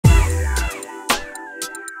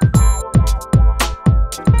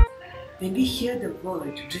When we hear the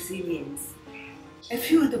word resilience, a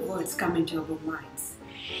few of the words come into our minds.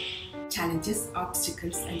 Challenges,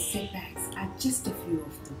 obstacles, and setbacks are just a few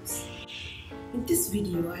of those. In this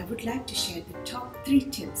video, I would like to share the top 3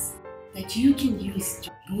 tips that you can use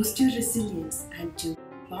to boost your resilience and to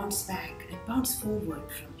bounce back and bounce forward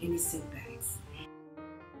from any setbacks.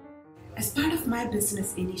 As part of my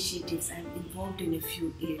business initiatives, I'm involved in a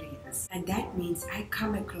few areas, and that means I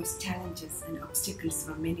come across challenges and obstacles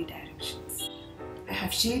from many directions. I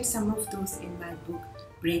have shared some of those in my book,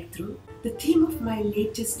 Breakthrough. The theme of my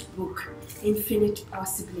latest book, Infinite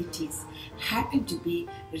Possibilities, happened to be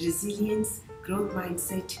resilience, growth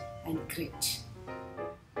mindset, and grit.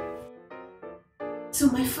 So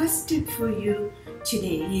my first tip for you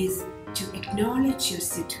today is to acknowledge your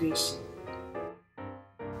situation.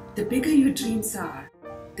 The bigger your dreams are,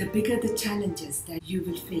 the bigger the challenges that you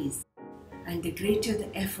will face, and the greater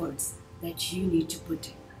the efforts that you need to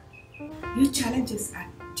put in. Your challenges are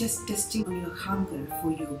just testing on your hunger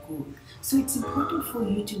for your goal. So it's important for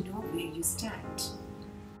you to know where you stand,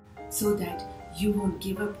 so that you won't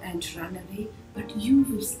give up and run away, but you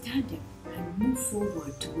will stand up and move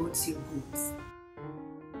forward towards your goals.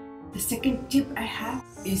 The second tip I have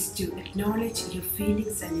is to acknowledge your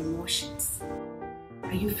feelings and emotions.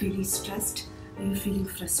 Are you feeling stressed? Are you feeling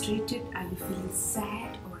frustrated? Are you feeling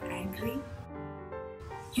sad or angry?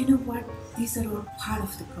 You know what? These are all part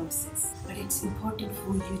of the process, but it's important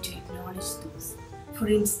for you to acknowledge those. For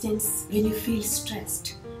instance, when you feel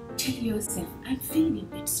stressed, tell yourself, I'm feeling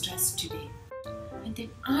a bit stressed today. And then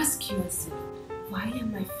ask yourself, why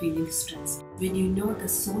am I feeling stressed? When you know the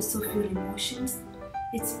source of your emotions,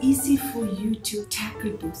 it's easy for you to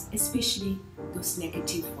tackle those, especially those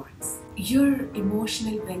negative ones. Your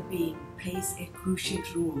emotional well-being plays a crucial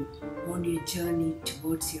role on your journey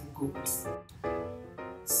towards your goals.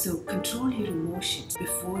 So control your emotions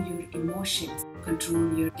before your emotions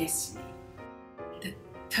control your destiny. The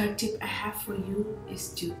third tip I have for you is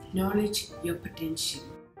to acknowledge your potential.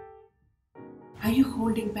 Are you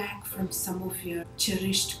holding back from some of your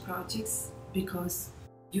cherished projects because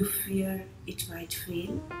you fear it might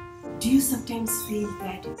fail? Do you sometimes feel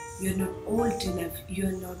that you're not old enough,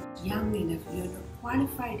 you're not young enough, you're not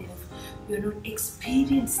qualified enough, you're not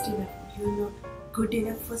experienced enough, you're not good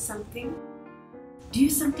enough for something? Do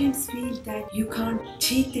you sometimes feel that you can't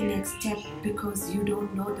take the next step because you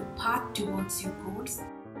don't know the path towards your goals?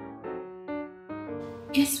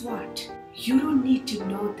 Guess what? You don't need to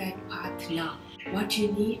know that path now. What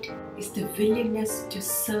you need is the willingness to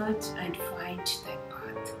search and find that path.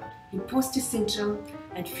 Imposter syndrome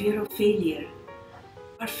and fear of failure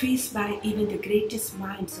are faced by even the greatest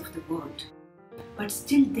minds of the world, but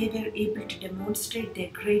still they were able to demonstrate their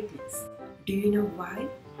greatness. Do you know why?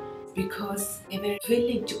 Because they were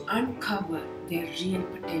willing to uncover their real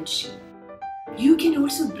potential. You can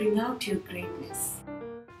also bring out your greatness.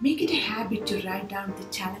 Make it a habit to write down the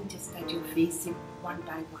challenges that you're facing one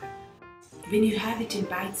by one. When you have it in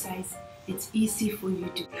bite size, it's easy for you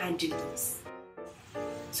to handle those.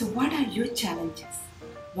 So what are your challenges?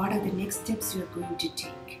 What are the next steps you are going to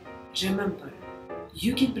take? Remember,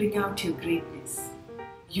 you can bring out your greatness.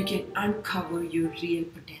 You can uncover your real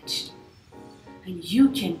potential. And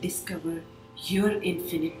you can discover your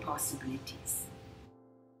infinite possibilities.